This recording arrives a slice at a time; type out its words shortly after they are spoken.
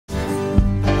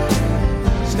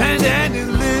stand and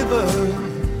deliver.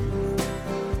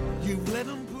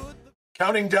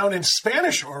 Counting down in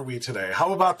Spanish are we today?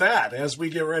 How about that as we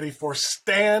get ready for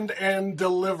Stand and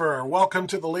Deliver? Welcome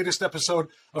to the latest episode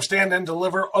of Stand and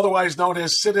Deliver, otherwise known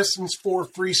as Citizens for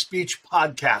Free Speech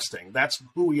Podcasting. That's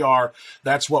who we are.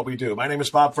 That's what we do. My name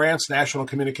is Bob France, National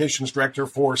Communications Director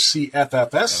for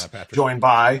CFFS, joined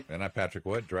by... And I'm Patrick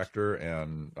Wood, Director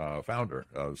and founder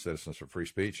of Citizens for Free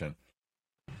Speech. And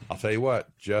I'll tell you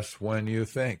what, just when you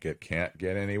think it can't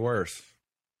get any worse,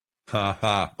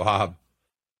 Bob,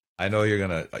 I know you're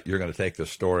gonna take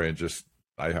this story and just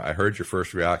I heard your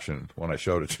first reaction when I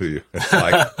showed it to you. It's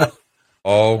like,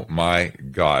 oh my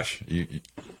gosh,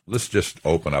 let's just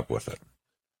open up with it.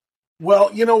 Well,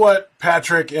 you know what,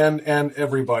 Patrick and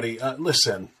everybody,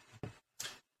 listen.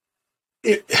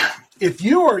 If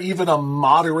you are even a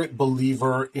moderate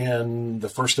believer in the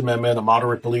First Amendment, a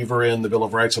moderate believer in the Bill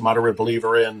of Rights, a moderate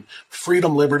believer in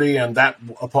freedom, liberty, and that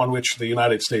upon which the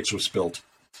United States was built,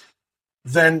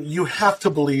 then you have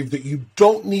to believe that you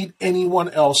don't need anyone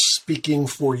else speaking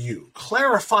for you,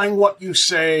 clarifying what you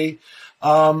say,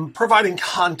 providing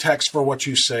context for what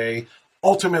you say,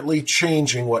 ultimately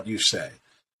changing what you say.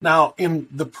 Now, in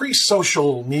the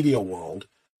pre-social media world,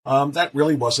 that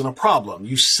really wasn't a problem.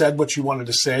 You said what you wanted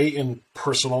to say in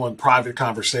personal and private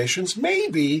conversations.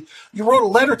 Maybe you wrote a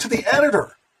letter to the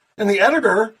editor, and the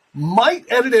editor might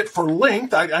edit it for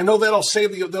length. I know they'll say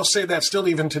that still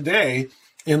even today,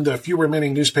 in the few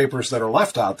remaining newspapers that are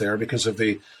left out there because of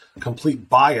the complete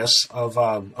bias of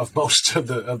most of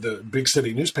the big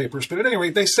city newspapers. But at any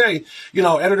rate, they say,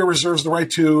 editor reserves the right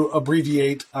to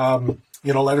abbreviate,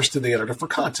 letters to the editor for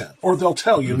content, or they'll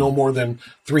tell you no more than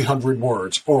 300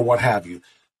 words or what have you.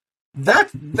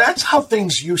 That's how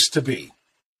things used to be.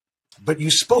 But you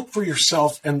spoke for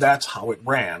yourself, and that's how it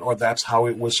ran, or that's how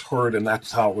it was heard, and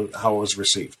that's how it was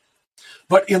received.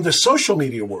 But in the social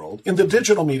media world, in the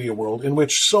digital media world, in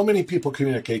which so many people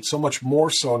communicate, so much more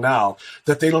so now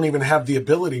that they don't even have the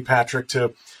ability, Patrick,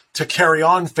 to carry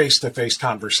on face-to-face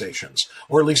conversations,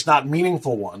 or at least not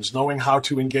meaningful ones, knowing how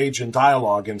to engage in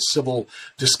dialogue and civil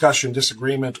discussion,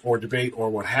 disagreement, or debate, or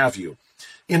what have you.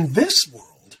 In this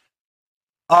world,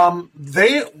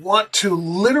 they want to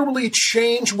literally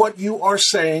change what you are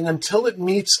saying until it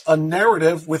meets a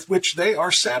narrative with which they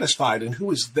are satisfied. And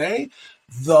who is they?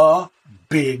 The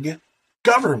big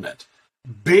government,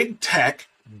 big tech,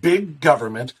 big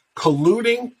government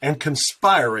colluding and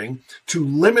conspiring to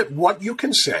limit what you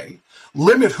can say,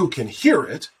 limit who can hear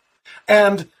it,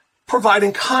 and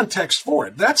providing context for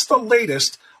it. That's the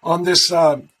latest on this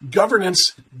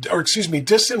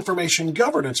Disinformation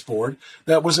Governance Board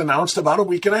that was announced about a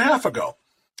week and a half ago,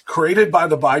 created by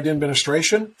the Biden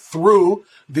administration through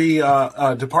the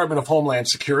Department of Homeland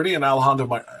Security and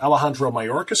Alejandro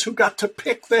Mayorkas, who got to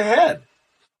pick the head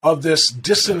of this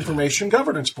Disinformation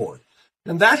Governance Board.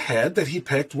 And that head that he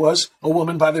picked was a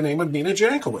woman by the name of Nina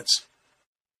Jankowicz.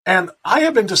 And I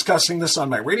have been discussing this on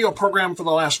my radio program for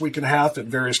the last week and a half at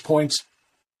various points.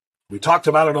 We talked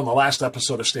about it on the last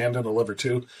episode of Stand and Deliver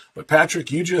 2. But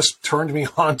Patrick, you just turned me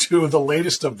on to the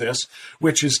latest of this,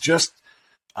 which is just,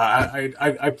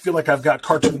 I feel like I've got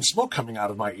cartoon smoke coming out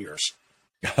of my ears.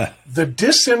 The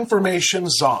disinformation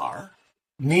czar,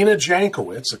 Nina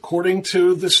Jankowicz, according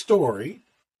to the story,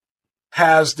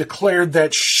 has declared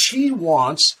that she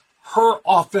wants her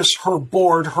office, her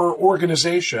board, her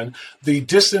organization, the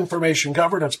Disinformation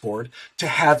Governance Board, to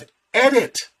have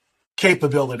edit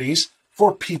capabilities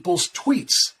for people's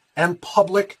tweets and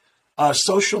public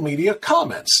social media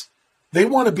comments. They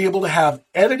want to be able to have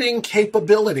editing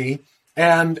capability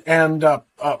and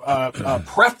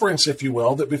preference, if you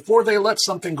will, that before they let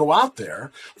something go out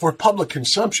there for public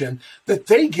consumption, that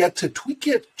they get to tweak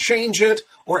it, change it,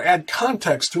 or add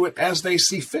context to it as they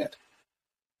see fit.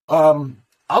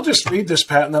 I'll just read this,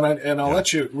 Pat, and then I'll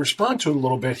let you respond to it a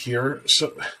little bit here.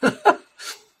 So,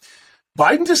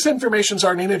 Biden disinformation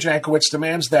czar Nina Jankowicz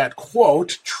demands that,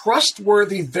 quote,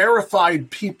 trustworthy, verified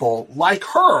people like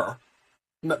her,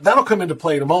 that'll come into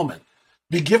play in a moment,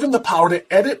 be given the power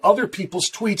to edit other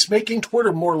people's tweets, making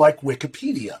Twitter more like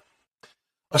Wikipedia.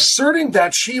 Asserting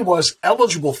that she was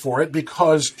eligible for it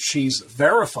because she's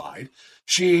verified,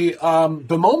 she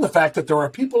bemoaned the fact that there are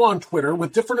people on Twitter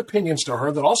with different opinions to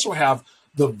her that also have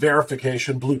the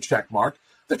verification blue check mark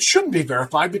that shouldn't be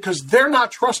verified because they're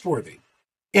not trustworthy.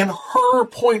 In her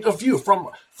point of view, from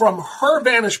her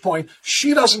vantage point,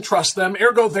 she doesn't trust them,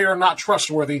 ergo they are not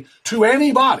trustworthy to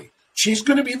anybody. She's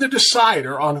going to be the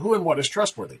decider on who and what is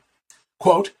trustworthy.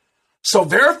 Quote, so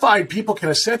verified people can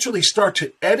essentially start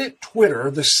to edit Twitter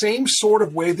the same sort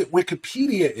of way that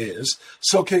Wikipedia is,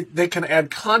 so they can add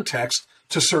context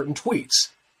to certain tweets.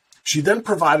 She then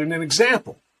provided an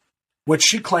example. which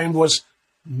she claimed was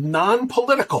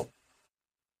non-political,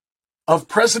 of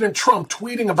President Trump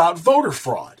tweeting about voter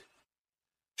fraud.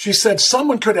 She said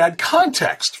someone could add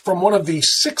context from one of the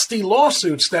 60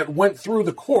 lawsuits that went through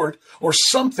the court, or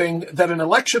something that an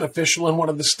election official in one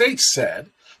of the states said.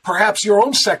 Perhaps your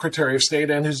own Secretary of State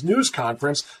and his news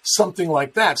conference, something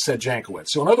like that, said Jankowicz.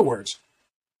 So in other words,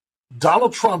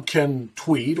 Donald Trump can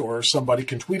tweet, or somebody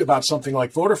can tweet about something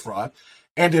like voter fraud,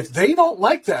 and if they don't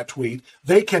like that tweet,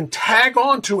 they can tag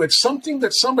on to it something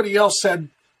that somebody else said,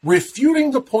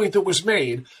 refuting the point that was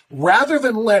made, rather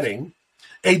than letting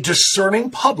a discerning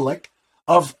public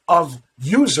of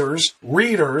users,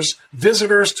 readers,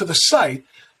 visitors to the site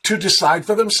to decide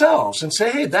for themselves and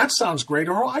say, hey, that sounds great,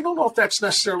 or I don't know if that's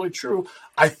necessarily true.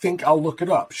 I think I'll look it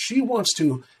up. She wants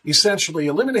to essentially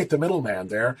eliminate the middleman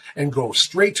there and go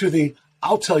straight to the,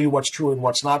 I'll tell you what's true and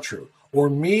what's not true. Or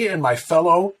me and my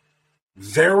fellow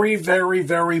very, very,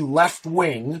 very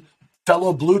left-wing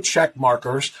fellow blue check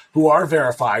markers who are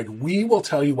verified, we will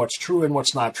tell you what's true and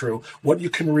what's not true, what you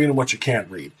can read and what you can't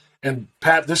read. And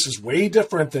Pat, this is way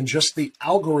different than just the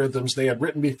algorithms they had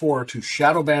written before to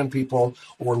shadow ban people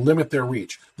or limit their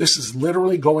reach. This is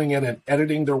literally going in and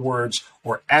editing their words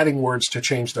or adding words to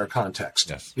change their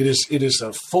context. Yes. It is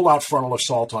a full-out frontal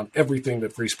assault on everything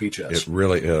that free speech is. It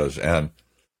really is. And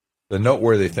the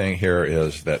noteworthy thing here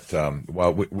is that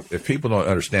if people don't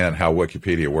understand how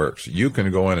Wikipedia works, you can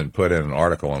go in and put in an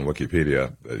article on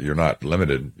Wikipedia. You're not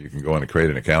limited. You can go in and create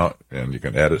an account, and you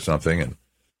can edit something and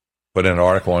put in an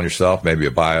article on yourself, maybe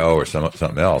a bio or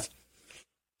something else.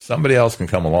 Somebody else can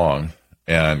come along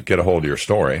and get a hold of your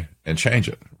story and change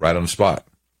it right on the spot.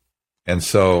 And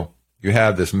so you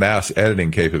have this mass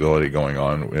editing capability going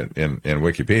on in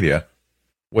Wikipedia,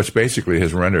 which basically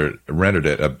has rendered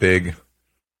it a big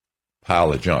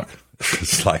pile of junk.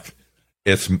 It's like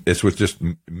it's with just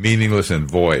meaningless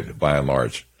and void by and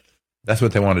large. That's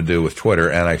what they want to do with Twitter,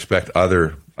 and I expect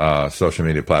other social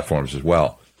media platforms as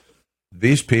well.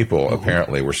 These people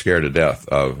apparently were scared to death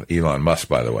of Elon Musk,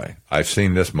 by the way. I've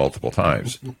seen this multiple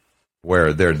times,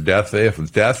 where they're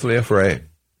deathly afraid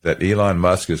that Elon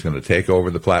Musk is going to take over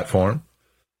the platform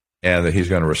and that he's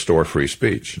going to restore free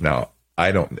speech. Now,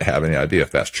 I don't have any idea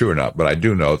if that's true or not, but I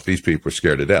do know that these people are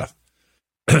scared to death.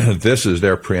 This is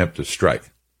their preemptive strike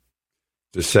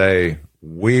to say,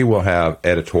 we will have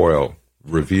editorial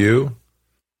review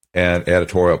and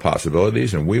editorial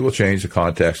possibilities, and we will change the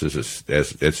context as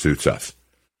it suits us.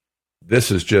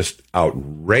 This is just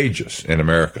outrageous in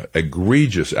America.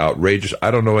 Egregious, outrageous.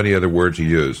 I don't know any other word to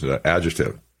use,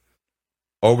 adjective.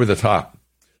 Over the top.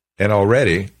 And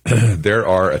already there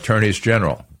are attorneys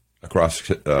general across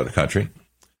the country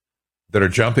that are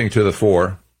jumping to the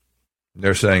fore.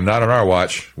 They're saying, not on our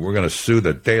watch. We're going to sue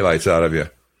the daylights out of you.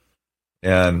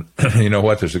 And you know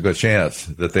what? There's a good chance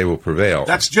that they will prevail.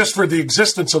 That's just for the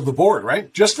existence of the board,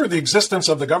 right? Just for the existence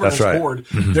of the governance board.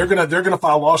 Mm-hmm. They're gonna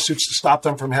file lawsuits to stop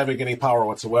them from having any power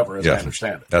whatsoever, as I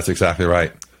understand it. That's exactly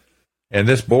right. And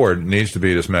this board needs to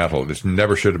be dismantled. This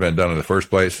never should have been done in the first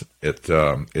place.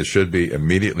 It should be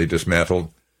immediately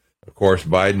dismantled. Of course,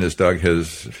 Biden has dug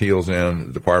his heels in.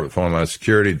 The Department of Homeland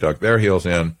Security dug their heels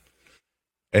in.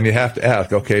 And you have to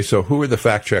ask, okay, so who are the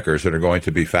fact checkers that are going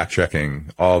to be fact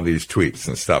checking all these tweets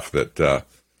and stuff that the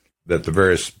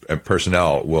various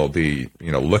personnel will be,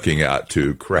 looking at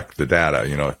to correct the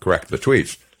data, correct the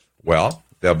tweets? Well,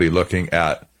 they'll be looking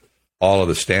at all of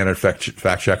the standard fact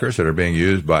checkers that are being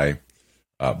used by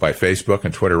Facebook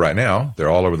and Twitter right now. They're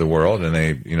all over the world, and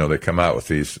they come out with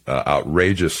these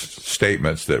outrageous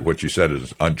statements that what you said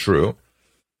is untrue.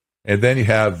 And then you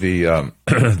have the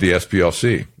the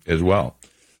SPLC as well,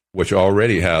 which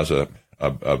already has a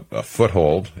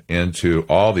foothold into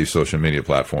all these social media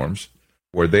platforms,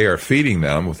 where they are feeding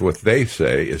them with what they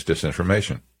say is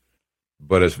disinformation.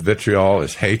 But it's vitriol,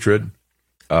 it's hatred.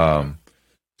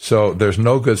 So there's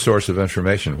no good source of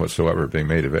information whatsoever being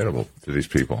made available to these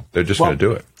people. They're just going to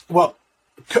do it. Well,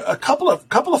 a couple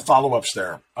of follow-ups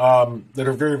there that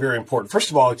are very, very important. First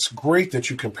of all, it's great that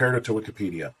you compared it to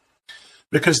Wikipedia,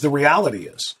 because the reality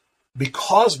is,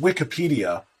 because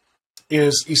Wikipedia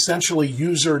is essentially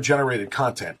user-generated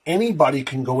content, anybody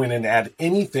can go in and add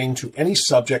anything to any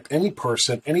subject, any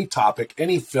person, any topic,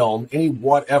 any film, any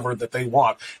whatever that they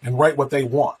want, and write what they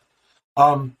want.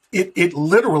 It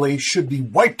literally should be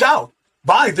wiped out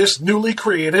by this newly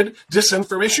created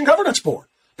Disinformation Governance Board,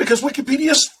 because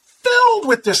Wikipedia is filled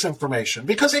with disinformation,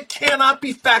 because it cannot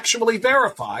be factually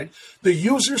verified. The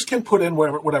users can put in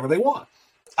whatever they want.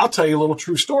 I'll tell you a little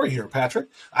true story here, Patrick.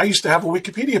 I used to have a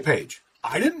Wikipedia page.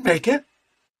 I didn't make it.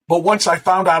 But once I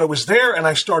found out it was there and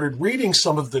I started reading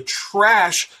some of the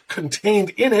trash contained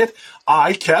in it,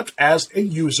 I kept, as a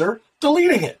user,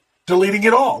 deleting it. deleting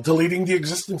it all, deleting the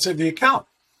existence of the account.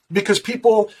 Because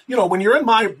people, when you're in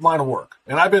my line of work,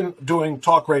 and I've been doing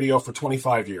talk radio for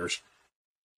 25 years,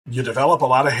 you develop a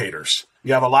lot of haters.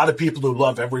 You have a lot of people who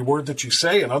love every word that you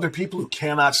say and other people who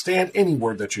cannot stand any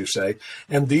word that you say.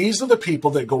 And these are the people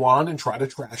that go on and try to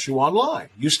trash you online.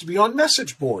 Used to be on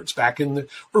message boards back in the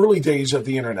early days of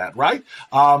the internet, right?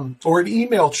 Or in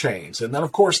email chains. And then,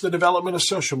 of course, the development of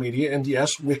social media and,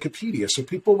 yes, Wikipedia. So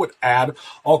people would add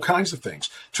all kinds of things.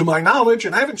 To my knowledge,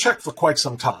 and I haven't checked for quite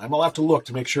some time, I'll have to look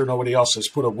to make sure nobody else has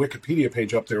put a Wikipedia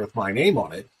page up there with my name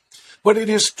on it. But it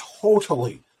is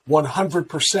totally 100%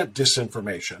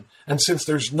 disinformation. And since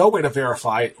there's no way to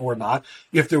verify it or not,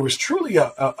 if there was truly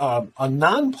a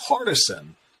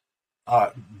nonpartisan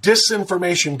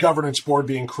disinformation governance board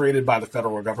being created by the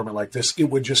federal government like this, it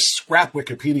would just scrap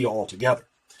Wikipedia altogether.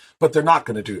 But they're not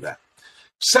going to do that.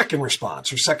 Second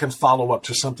response or second follow-up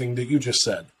to something that you just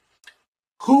said.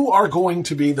 Who are going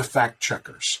to be the fact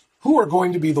checkers? Who are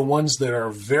going to be the ones that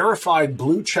are verified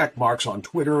blue check marks on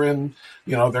Twitter and,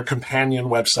 their companion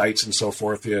websites and so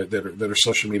forth that are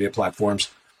social media platforms?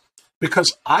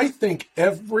 Because I think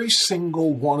every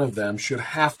single one of them should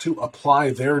have to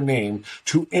apply their name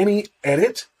to any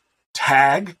edit,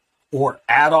 tag, or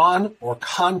add-on or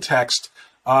context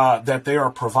that they are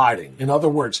providing. In other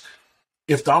words,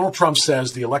 if Donald Trump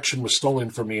says the election was stolen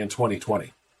from me in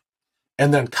 2020,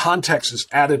 and then context is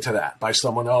added to that by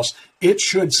someone else, it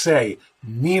should say,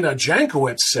 Nina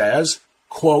Jankowicz says,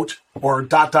 quote, or ...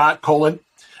 colon,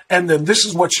 and then this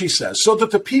is what she says, so that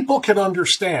the people can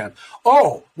understand,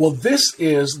 oh, well, this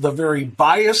is the very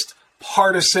biased,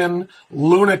 partisan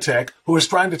lunatic who is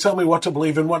trying to tell me what to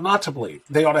believe and what not to believe.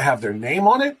 They ought to have their name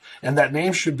on it, and that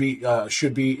name should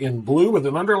be in blue with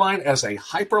an underline as a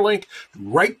hyperlink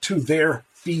right to their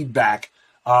feedback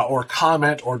or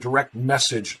comment or direct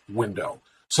message window,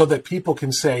 so that people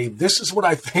can say, this is what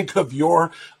I think of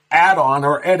your add-on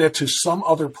or edit to some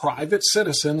other private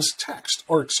citizen's text,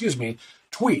 or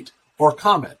tweet or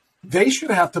comment. They should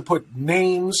have to put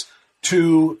names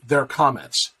to their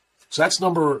comments. So that's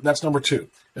number two.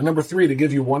 And number three, to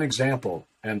give you one example,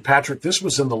 and Patrick, this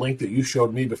was in the link that you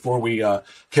showed me before we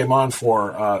came on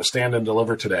for Stand and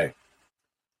Deliver today.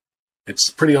 It's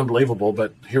pretty unbelievable,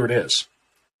 but here it is.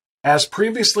 As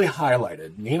previously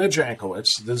highlighted, Nina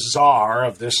Jankowicz, the czar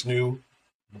of this new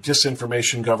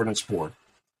disinformation governance board,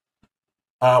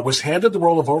 was handed the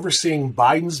role of overseeing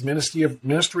Biden's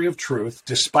Ministry of Truth,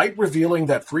 despite revealing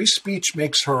that free speech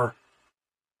makes her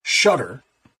shudder.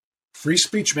 Free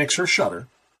speech makes her shudder,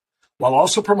 while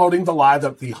also promoting the lie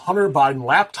that the Hunter Biden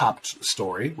laptop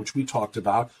story, which we talked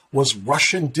about, was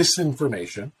Russian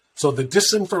disinformation. So the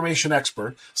disinformation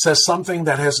expert says something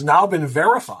that has now been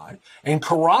verified and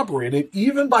corroborated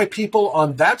even by people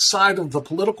on that side of the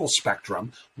political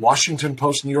spectrum, Washington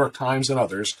Post, New York Times, and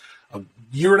others, a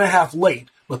year and a half late,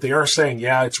 but they are saying,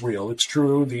 yeah, it's real, it's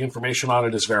true, the information on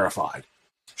it is verified.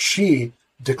 She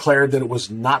declared that it was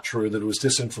not true, that it was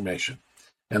disinformation.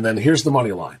 And then here's the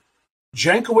money line.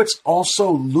 Jankowicz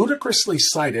also ludicrously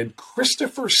cited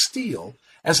Christopher Steele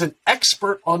as an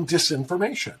expert on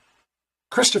disinformation.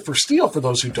 Christopher Steele, for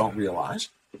those who don't realize,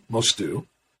 most do,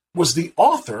 was the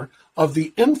author of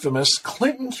the infamous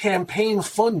Clinton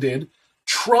campaign-funded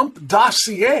Trump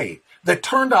dossier that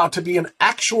turned out to be an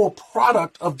actual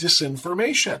product of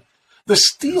disinformation. The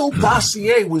Steele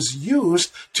dossier was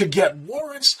used to get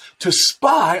warrants to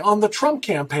spy on the Trump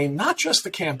campaign, not just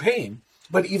the campaign,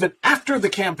 but even after the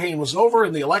campaign was over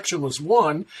and the election was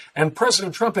won and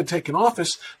President Trump had taken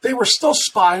office, they were still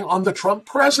spying on the Trump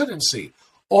presidency,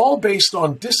 all based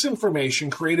on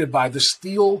disinformation created by the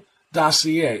Steele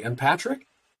dossier. And Patrick,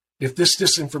 if this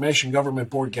disinformation government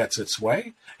board gets its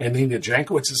way and Nina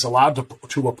Jankowicz is allowed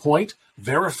to appoint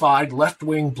verified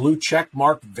left-wing blue check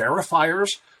mark verifiers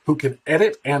who can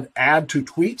edit and add to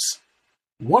tweets,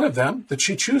 one of them that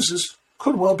she chooses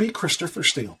could well be Christopher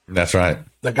Steele. That's right.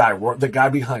 The guy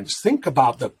behind us. Think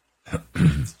about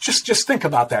just think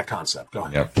about that concept. Go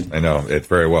ahead. Yep, I know. It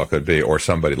very well could be, or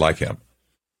somebody like him.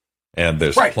 And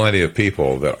there's plenty of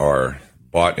people that are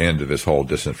bought into this whole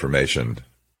disinformation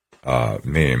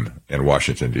meme in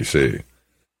Washington, D.C.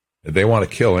 They want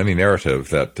to kill any narrative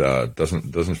that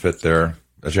doesn't fit their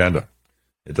agenda.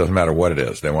 It doesn't matter what it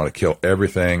is. They want to kill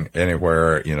everything,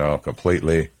 anywhere,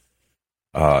 completely.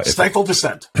 Stifle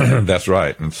dissent. That's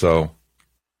right. And so,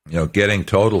 getting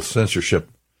total censorship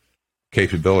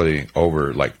capability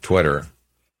over like Twitter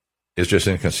is just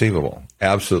inconceivable.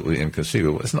 Absolutely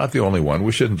inconceivable. It's not the only one.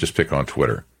 We shouldn't just pick on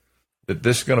Twitter.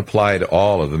 This is going to apply to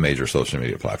all of the major social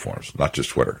media platforms, not just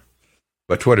Twitter.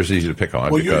 But Twitter's easy to pick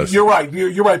on because you're right.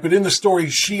 You're right. But in the story,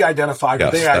 she identified,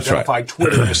 yes, they identified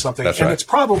Twitter as something. That's and right. It's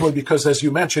probably because, as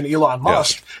you mentioned, Elon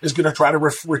Musk is going to try to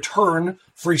return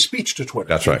free speech to Twitter.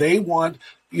 That's right. They want,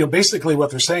 basically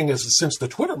what they're saying is that since the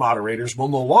Twitter moderators will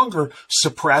no longer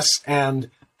suppress and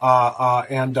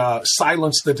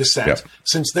silence the dissent,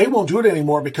 since they won't do it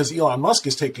anymore because Elon Musk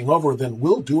is taking over, then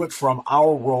we'll do it from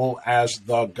our role as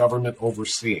the government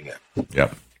overseeing it.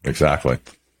 Yep, exactly.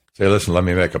 Say, listen, let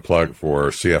me make a plug for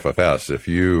CFFS. If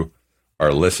you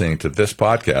are listening to this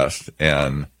podcast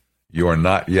and you are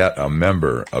not yet a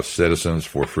member of Citizens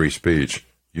for Free Speech,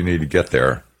 you need to get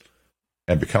there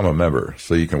and become a member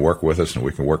so you can work with us and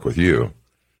we can work with you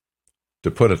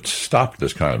to put a stop to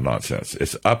this kind of nonsense.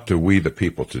 It's up to we, the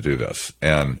people, to do this.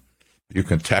 And you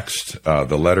can text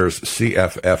the letters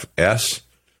CFFS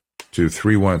to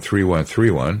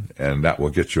 313131, and that will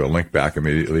get you a link back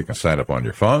immediately. You can sign up on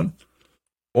your phone.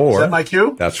 Or, is that my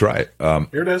cue? That's right.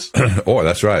 Here it is. Or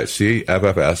that's right.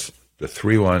 CFFS to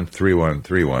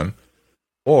 313131.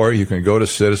 Or you can go to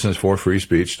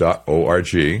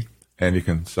citizensforfreespeech.org and you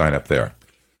can sign up there.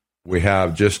 We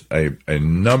have just a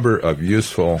number of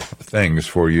useful things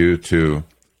for you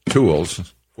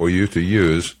tools for you to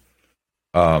use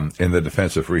in the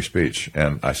defense of free speech.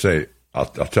 And I say, I'll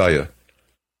tell you,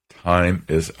 time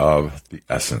is of the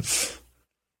essence.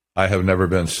 I have never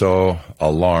been so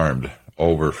alarmed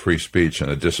over free speech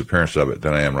and the disappearance of it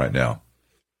than I am right now.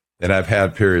 And I've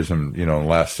had periods in the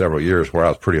last several years where I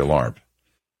was pretty alarmed.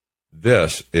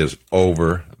 This is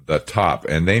over the top,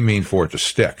 and they mean for it to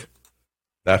stick.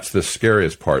 That's the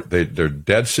scariest part. They're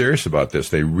dead serious about this.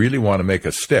 They really want to make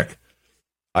it stick.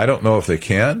 I don't know if they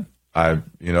can. I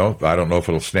don't know if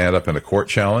it'll stand up in a court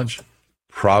challenge.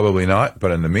 Probably not.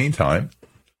 But in the meantime,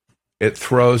 it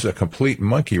throws a complete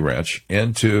monkey wrench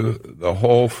into the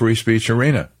whole free speech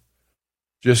arena,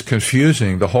 just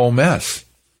confusing the whole mess.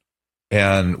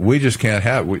 And we just cannot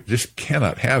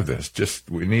have this.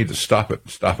 We need to stop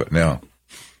it now.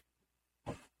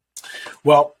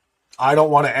 Well, I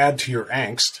don't want to add to your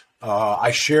angst.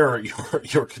 I share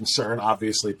your concern,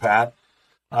 obviously, Pat.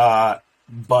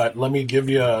 But let me give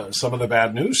you some of the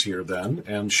bad news here then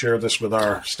and share this with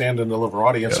our Stand and Deliver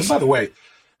audience. Yes. And by the way,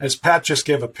 as Pat just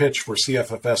gave a pitch for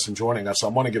CFFS and joining us, I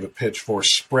want to give a pitch for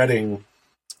spreading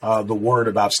the word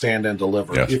about Stand and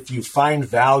Deliver. Yes. If you find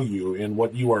value in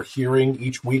what you are hearing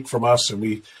each week from us, and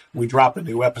we drop a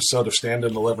new episode of Stand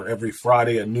and Deliver every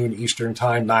Friday at noon Eastern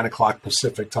time, 9 o'clock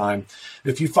Pacific time.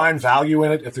 If you find value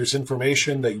in it, if there's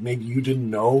information that maybe you didn't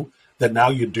know that now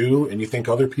you do and you think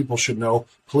other people should know,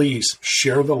 please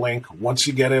share the link once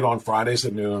you get it on Fridays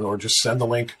at noon, or just send the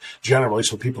link generally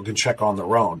so people can check on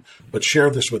their own. But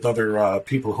share this with other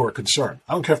people who are concerned.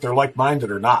 I don't care if they're like-minded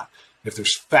or not. If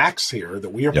there's facts here that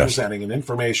we are presenting and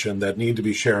information that need to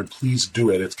be shared, please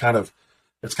do it. It's kind of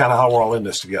how we're all in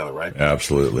this together, right?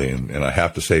 Absolutely. And I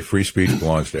have to say, free speech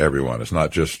belongs to everyone. It's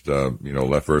not just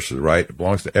left versus right. It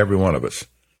belongs to every one of us.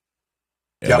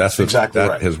 And that's exactly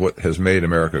right. That is what has made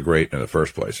America great in the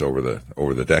first place over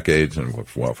the decades and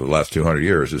for the last 200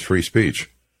 years is free speech.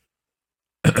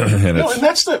 And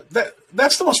that's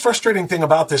the most frustrating thing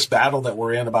about this battle that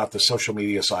we're in about the social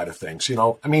media side of things.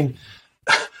 I mean,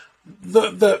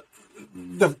 the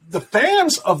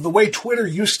fans of the way Twitter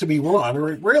used to be run,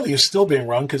 or it really is still being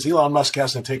run because Elon Musk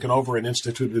hasn't taken over and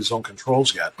instituted his own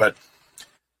controls yet, but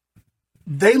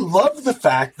they love the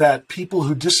fact that people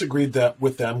who disagreed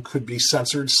with them could be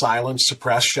censored, silenced,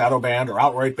 suppressed, shadow banned, or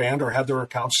outright banned, or have their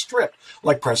accounts stripped,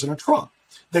 like President Trump.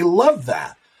 They love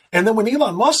that. And then when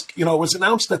Elon Musk, it was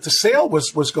announced that the sale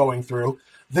was going through,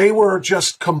 they were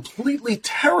just completely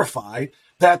terrified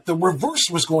that the reverse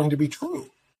was going to be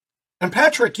true. And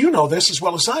Patrick, you know this as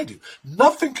well as I do.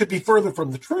 Nothing could be further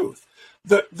from the truth.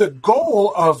 The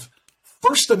goal of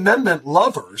First Amendment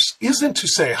lovers isn't to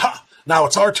say, now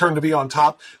it's our turn to be on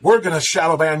top. We're going to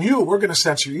shadow ban you. We're going to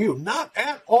censor you. Not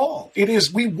at all. It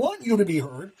is, we want you to be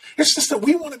heard. It's just that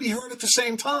we want to be heard at the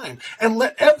same time and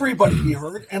let everybody be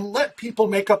heard and let people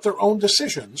make up their own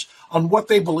decisions on what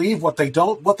they believe, what they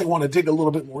don't, what they want to dig a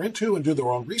little bit more into and do their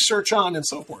own research on and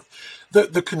so forth.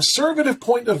 The conservative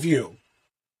point of view,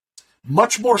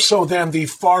 much more so than the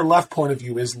far left point of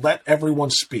view, is let everyone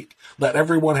speak. Let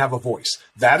everyone have a voice.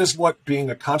 That is what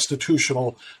being a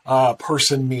constitutional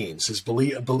person means, is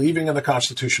believing in the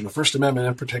Constitution, the First Amendment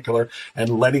in particular,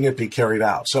 and letting it be carried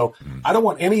out. So I don't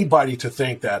want anybody to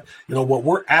think that, what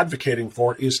we're advocating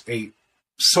for is a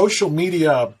social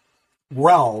media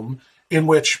realm in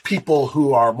which people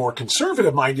who are more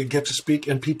conservative-minded get to speak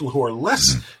and people who are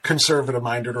less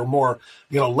conservative-minded or more,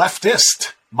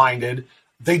 leftist-minded,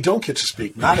 they don't get to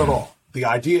speak. Not at all. The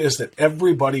idea is that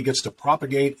everybody gets to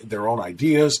propagate their own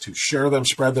ideas, to share them,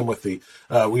 spread them with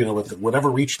with whatever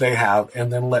reach they have,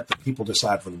 and then let the people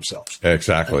decide for themselves.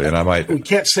 Exactly. And we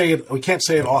can't say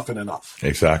it often enough.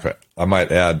 Exactly. I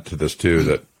might add to this too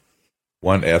that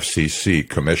one FCC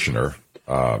commissioner,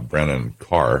 Brennan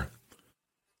Carr,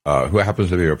 who happens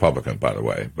to be a Republican, by the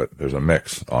way, but there's a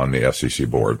mix on the FCC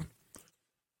board.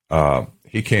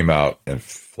 He came out and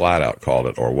flat out called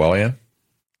it Orwellian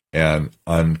and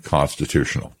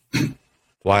unconstitutional.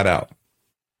 Flat out.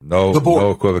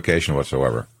 No equivocation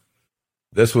whatsoever.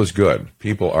 This was good.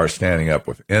 People are standing up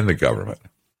within the government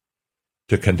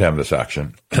to condemn this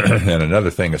action. And another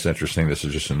thing that's interesting, this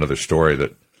is just another story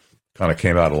that kind of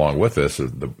came out along with this.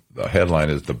 The headline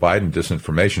is the Biden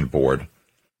Disinformation Board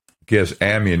gives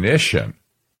ammunition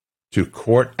to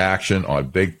court action on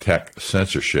big tech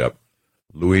censorship,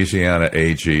 Louisiana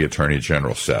AG Attorney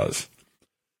General says.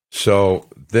 So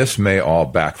this may all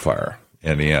backfire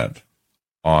in the end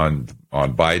on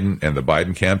Biden and the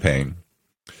Biden campaign.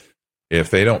 If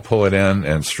they don't pull it in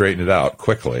and straighten it out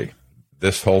quickly,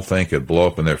 this whole thing could blow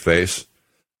up in their face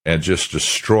and just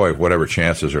destroy whatever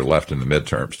chances are left in the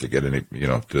midterms to get any,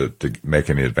 to make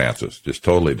any advances. Just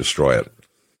totally destroy it.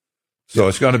 So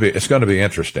it's going to be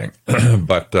interesting.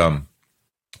 But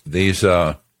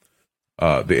the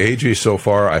AG so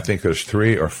far, I think there's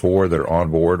 3 or 4 that are on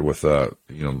board with,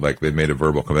 like they've made a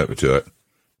verbal commitment to it.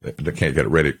 They can't get it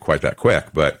ready quite that quick.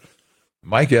 But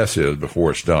my guess is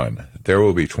before it's done, there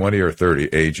will be 20 or 30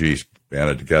 AGs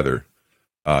banded together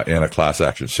in a class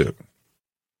action suit.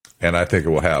 And I think it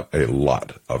will have a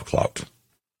lot of clout,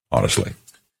 honestly.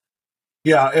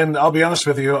 Yeah, and I'll be honest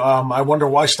with you, I wonder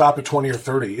why stop at 20 or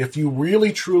 30. If you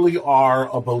really, truly are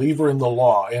a believer in the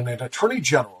law, and an attorney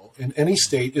general in any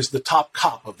state is the top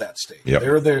cop of that state.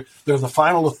 Yep. They're the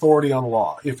final authority on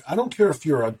law. I don't care if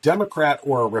you're a Democrat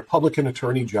or a Republican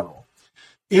attorney general,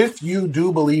 if you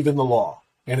do believe in the law,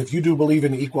 and if you do believe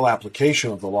in equal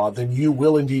application of the law, then you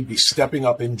will indeed be stepping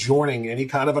up and joining any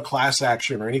kind of a class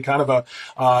action or any kind of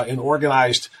an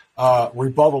organized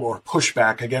rebuttal or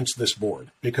pushback against this board,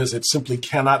 because it simply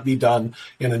cannot be done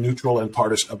in a neutral and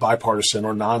bipartisan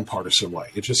or nonpartisan way.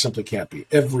 It just simply can't be.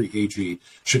 Every AG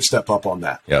should step up on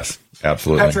that. Yes,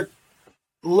 absolutely. Patrick,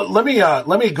 let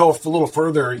me go a little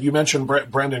further. You mentioned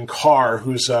Brendan Carr,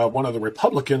 who's one of the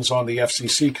Republicans on the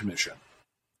FCC commission.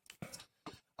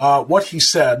 What he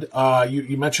said,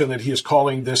 you mentioned that he is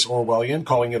calling this Orwellian,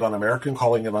 calling it un-American,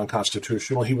 calling it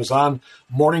unconstitutional. He was on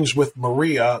Mornings with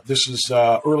Maria. This is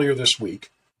earlier this week.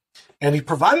 And he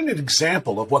provided an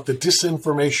example of what the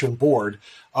Disinformation Board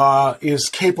is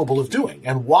capable of doing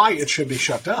and why it should be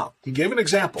shut down. He gave an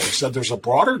example. He said there's a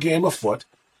broader game afoot.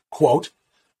 Quote,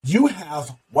 you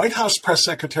have White House Press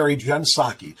Secretary Jen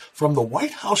Psaki from the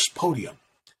White House podium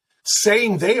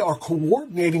saying they are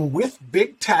coordinating with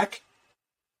big tech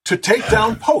to take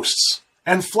down posts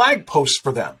and flag posts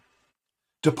for them.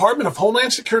 Department of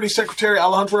Homeland Security Secretary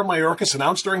Alejandro Mayorkas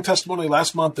announced during testimony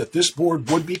last month that this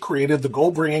board would be created, the goal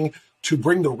being to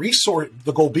bring the resources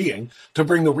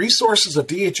of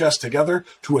DHS together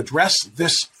to address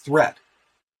this threat.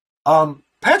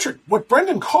 Patrick, what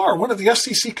Brendan Carr, one of the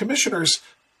FCC commissioners,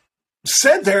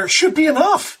 said there should be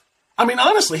enough. I mean,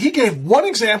 honestly, he gave one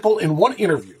example in one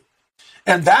interview.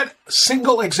 And that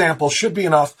single example should be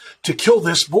enough to kill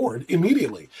this board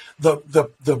immediately.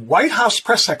 The White House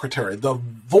press secretary, the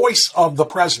voice of the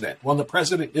president when the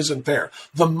president isn't there,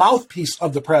 the mouthpiece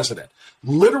of the president,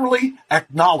 literally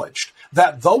acknowledged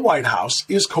that the White House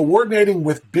is coordinating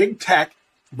with big tech,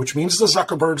 which means the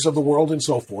Zuckerbergs of the world and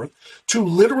so forth, to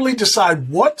literally decide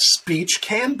what speech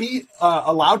can be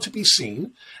allowed to be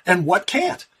seen and what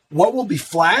can't. What will be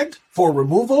flagged for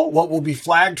removal, what will be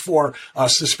flagged for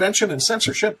suspension and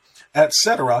censorship,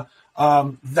 etc.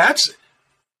 That's,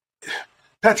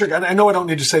 Patrick, I know I don't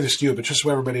need to say this to you, but just so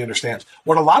everybody understands.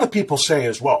 What a lot of people say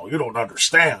is, well, you don't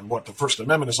understand what the First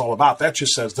Amendment is all about. That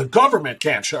just says the government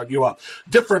can't shut you up.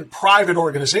 Different private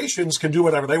organizations can do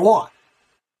whatever they want.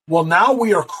 Well, now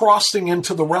we are crossing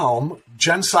into the realm,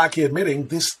 Jen Psaki admitting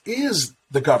this is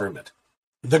the government.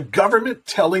 The government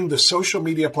telling the social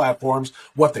media platforms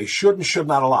what they should and should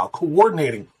not allow,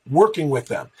 coordinating, working with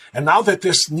them. And now that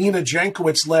this Nina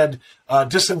Jankowicz-led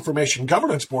Disinformation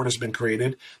Governance Board has been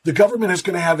created, the government is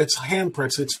going to have its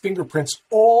handprints, its fingerprints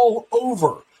all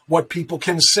over what people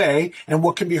can say and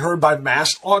what can be heard by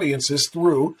mass audiences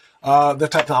through the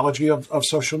technology of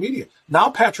social media.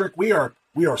 Now, Patrick, we are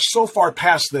so far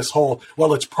past this whole,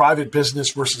 well, it's private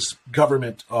business versus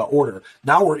government order.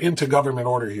 Now we're into government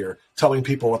order here, telling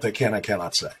people what they can and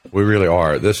cannot say. We really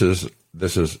are. This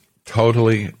is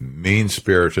totally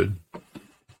mean-spirited,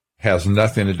 has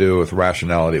nothing to do with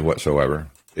rationality whatsoever.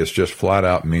 It's just flat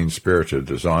out mean-spirited,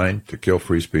 designed to kill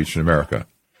free speech in America.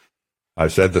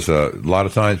 I've said this a lot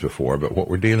of times before, but what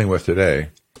we're dealing with today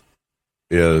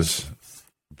is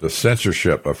the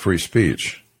censorship of free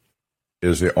speech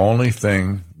is the only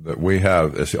thing that we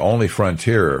have, it's the only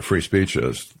frontier of free speech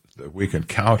is that we can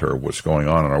counter what's going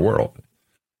on in our world.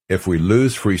 If we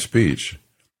lose free speech,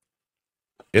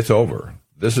 it's over.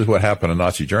 This is what happened in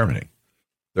Nazi Germany.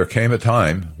 There came a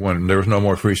time when there was no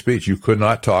more free speech. You could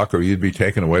not talk or you'd be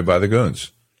taken away by the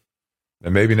goons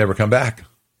and maybe never come back.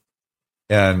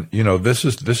 And, you know, this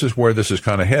is where this is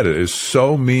kind of headed. It is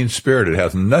so mean-spirited. It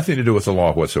has nothing to do with the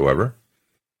law whatsoever.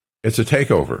 It's a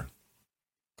takeover.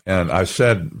 And I've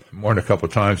said more than a couple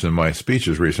of times in my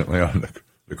speeches recently on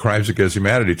the Crimes Against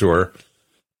Humanity tour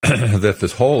that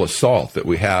this whole assault that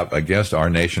we have against our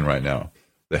nation right now,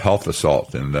 the health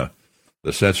assault and the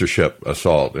censorship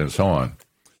assault and so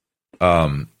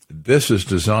on, this is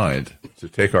designed to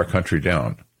take our country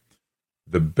down.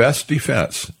 The best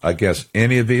defense against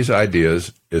any of these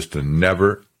ideas is to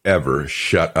never, ever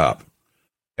shut up.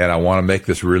 And I want to make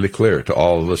this really clear to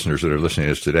all the listeners that are listening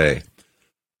to us today.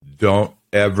 Don't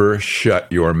ever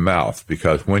shut your mouth,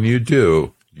 because when you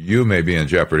do, you may be in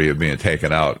jeopardy of being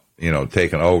taken out,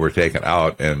 taken over, taken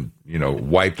out, and,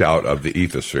 wiped out of the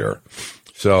ethosphere.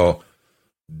 So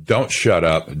don't shut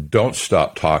up. Don't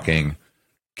stop talking.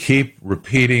 Keep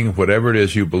repeating whatever it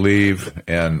is you believe.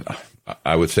 And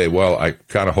I would say, well, I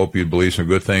kind of hope you believe some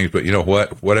good things, but you know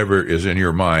what? Whatever is in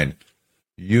your mind,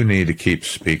 you need to keep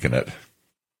speaking it.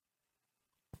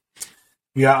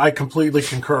 Yeah, I completely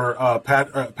concur,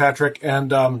 Patrick.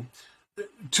 And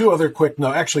three other quick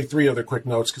notes,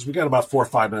 because we got about 4 or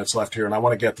 5 minutes left here, and I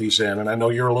want to get these in. And I know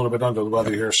you're a little bit under the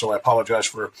weather here, so I apologize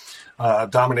for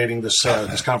dominating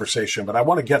this conversation. But I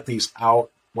want to get these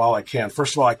out while I can.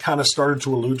 First of all, I kind of started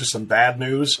to allude to some bad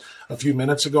news a few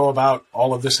minutes ago about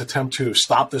all of this attempt to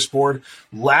stop this board.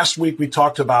 Last week, we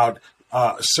talked about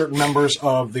certain members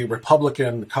of the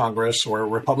Republican Congress, or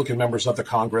Republican members of the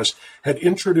Congress, had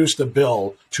introduced a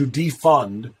bill to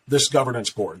defund this governance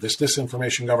board, this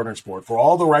Disinformation Governance Board, for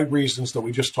all the right reasons that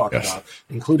we just talked about,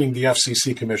 including the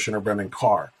FCC Commissioner, Brendan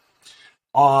Carr.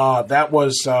 That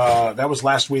was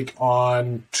last week.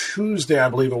 On Tuesday, I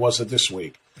believe it was, this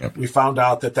week. Yep. We found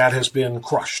out that has been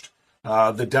crushed.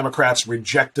 The Democrats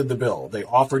rejected the bill. They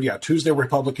offered, Tuesday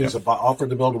Republicans offered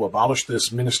the bill to abolish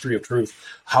this Ministry of Truth.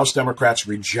 House Democrats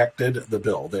rejected the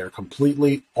bill. They're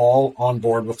completely all on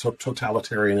board with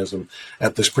totalitarianism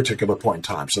at this particular point in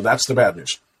time. So that's the bad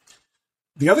news.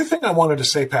 The other thing I wanted to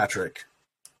say, Patrick,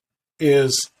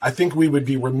 is I think we would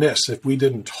be remiss if we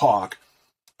didn't talk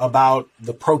about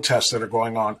the protests that are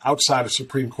going on outside of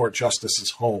Supreme Court justices'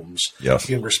 homes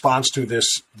in response to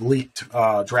this leaked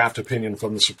draft opinion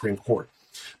from the Supreme Court.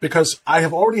 Because I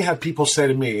have already had people say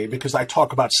to me, because I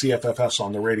talk about CFFS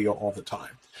on the radio all the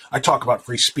time, I talk about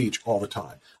free speech all the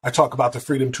time, I talk about the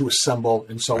freedom to assemble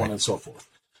and so on and so forth.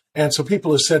 And so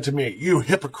people have said to me, you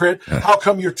hypocrite, how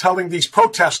come you're telling these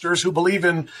protesters who believe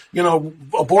in,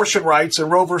 abortion rights and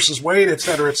Roe versus Wade, et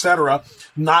cetera,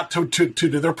 not to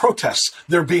do their protests?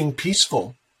 They're being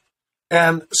peaceful.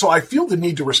 And so I feel the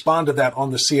need to respond to that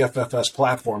on the CFFS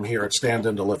platform here at Stand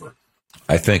and Deliver.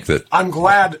 I think that I'm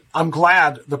glad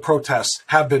the protests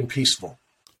have been peaceful.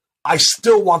 I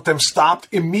still want them stopped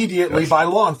immediately by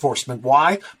law enforcement.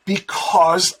 Why?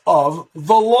 Because of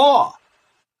the law.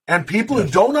 And people who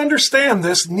don't understand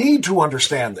this need to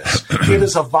understand this. It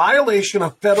is a violation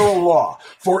of federal law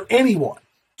for anyone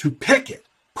to picket,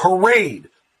 parade,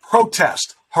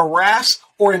 protest, harass,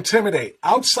 or intimidate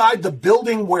outside the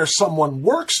building where someone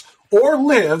works or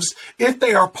lives if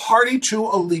they are party to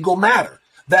a legal matter.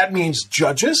 That means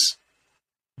judges,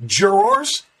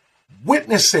 jurors,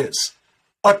 witnesses,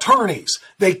 attorneys.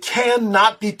 They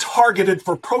cannot be targeted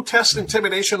for protest,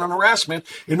 intimidation, and harassment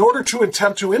in order to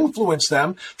attempt to influence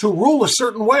them to rule a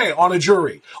certain way on a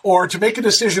jury, or to make a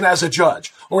decision as a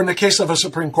judge, or in the case of a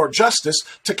Supreme Court justice,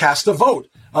 to cast a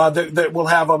vote that will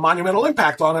have a monumental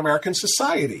impact on American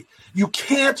society. You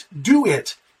can't do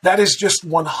it. That is just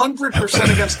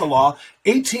 100% against the law.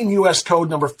 18 U.S. Code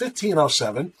number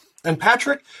 1507. And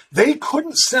Patrick, they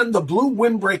couldn't send the blue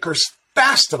windbreakers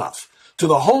fast enough to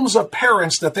the homes of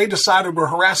parents that they decided were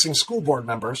harassing school board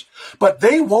members, but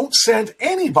they won't send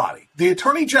anybody. The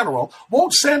Attorney General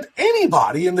won't send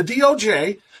anybody in the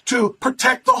DOJ to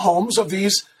protect the homes of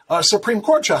these Supreme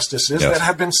Court justices that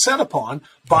have been set upon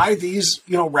by these,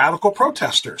 radical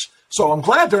protesters. So I'm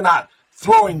glad they're not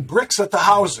throwing bricks at the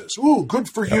houses. Ooh, good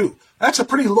for you. That's a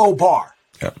pretty low bar.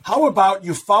 Yep. How about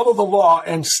you follow the law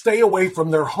and stay away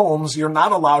from their homes? You're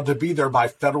not allowed to be there by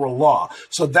federal law.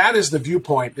 So that is the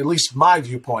viewpoint, at least my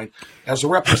viewpoint, as a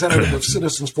representative of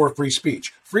Citizens for Free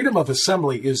Speech. Freedom of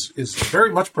assembly is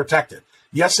very much protected.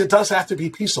 Yes, it does have to be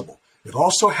peaceable. It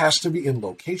also has to be in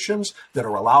locations that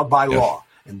are allowed by law.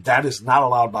 And that is not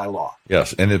allowed by law.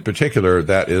 Yes, and in particular,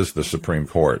 that is the Supreme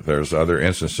Court. There's other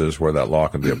instances where that law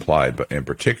can be applied, but in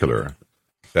particular,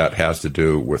 that has to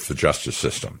do with the justice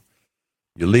system.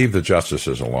 You leave the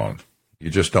justices alone. You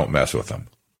just don't mess with them,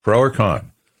 pro or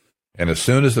con. And as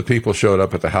soon as the people showed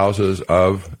up at the houses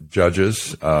of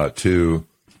judges to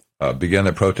begin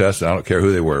their protests, I don't care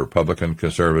who they were, Republican,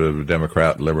 conservative,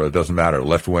 Democrat, liberal, it doesn't matter,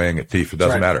 left wing, a thief, it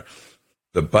doesn't matter.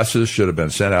 The buses should have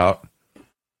been sent out,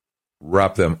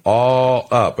 wrap them all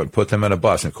up and put them in a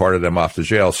bus and carted them off to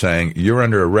jail saying, you're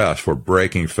under arrest for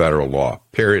breaking federal law,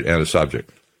 period, end of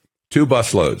subject. 2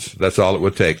 busloads. That's all it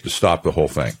would take to stop the whole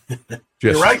thing.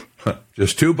 You're right.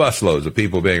 Just 2 busloads of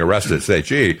people being arrested. Say,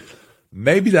 gee,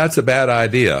 maybe that's a bad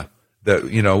idea. That,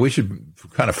 we should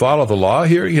kind of follow the law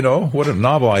here. What a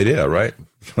novel idea, right?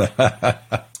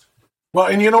 Well,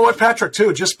 and you know what, Patrick,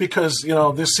 too, just because,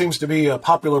 this seems to be a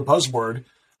popular buzzword,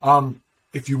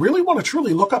 if you really want to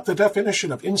truly look up the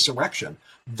definition of insurrection,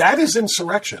 that is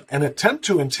insurrection, an attempt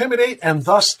to intimidate and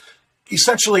thus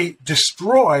essentially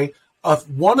destroy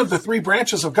one of the 3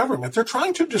 branches of government. They're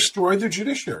trying to destroy the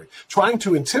judiciary, trying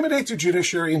to intimidate the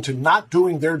judiciary into not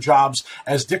doing their jobs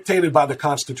as dictated by the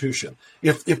Constitution.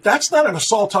 If that's not an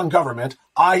assault on government,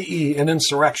 i.e. an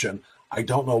insurrection, I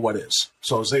don't know what is.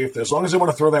 So as long as they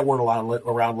want to throw that word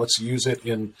around, let's use it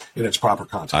in its proper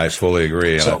context. I fully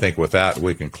agree. And I think with that,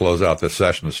 we can close out this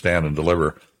session and stand and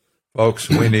deliver. Folks,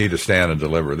 we need to stand and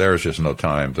deliver. There's just no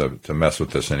time to mess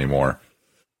with this anymore.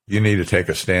 You need to take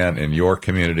a stand in your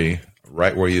community,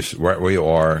 right where you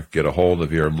are. Get a hold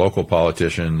of your local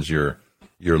politicians, your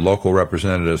local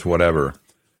representatives, whatever,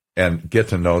 and get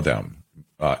to know them.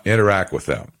 Interact with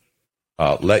them.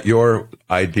 Let your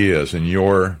ideas and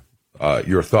your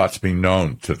thoughts be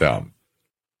known to them.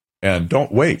 And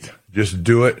don't wait. Just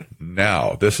do it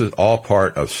now. This is all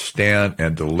part of stand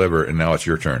and deliver, and now it's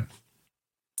your turn.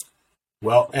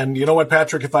 Well, and you know what,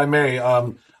 Patrick, if I may,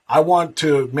 I want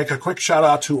to make a quick shout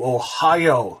out to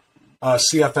Ohio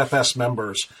CFFS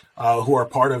members who are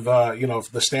part of,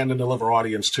 the Stand and Deliver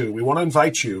audience, too. We want to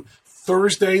invite you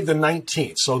Thursday the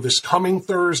 19th. So this coming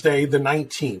Thursday the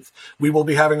 19th, we will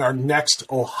be having our next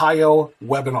Ohio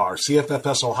webinar,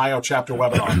 CFFS Ohio chapter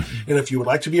webinar. And if you would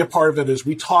like to be a part of it, as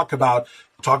we talk about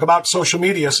social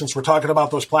media, since we're talking about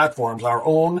those platforms, our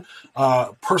own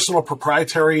personal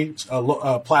proprietary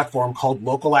platform called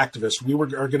Local Activists. We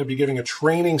are going to be giving a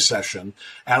training session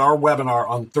at our webinar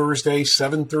on Thursday,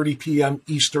 7:30 p.m.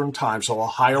 Eastern Time. So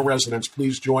Ohio residents,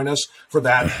 please join us for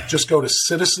that. Just go to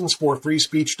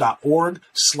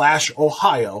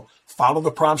citizensforfreespeech.org/Ohio. Follow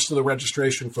the prompts to the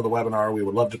registration for the webinar. We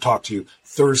would love to talk to you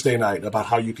Thursday night about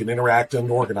how you can interact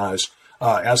and organize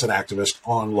as an activist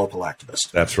on Local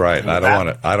Activist. That's right. And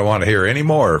I don't want to hear any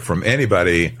more from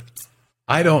anybody.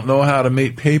 I don't know how to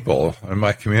meet people in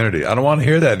my community. I don't want to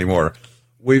hear that anymore.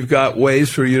 We've got ways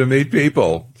for you to meet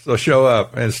people. So show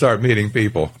up and start meeting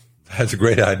people. That's a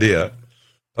great idea.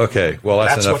 Okay. Well,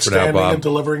 that's enough for now, Bob. That's what standing and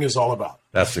delivering is all about.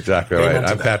 That's exactly right.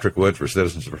 I'm Patrick Wood for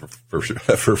Citizens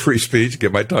for Free Speech.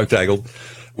 Get my tongue tangled.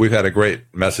 We've had a great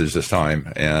message this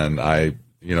time, and I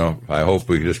hope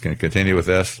we just can continue with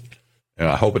this. And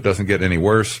I hope it doesn't get any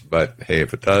worse, but hey,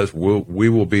 if it does, we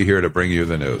will be here to bring you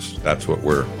the news. That's what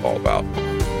we're all about.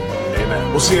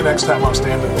 Amen. We'll see you next time on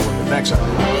Stand and Deliver. Thanks,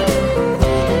 everyone.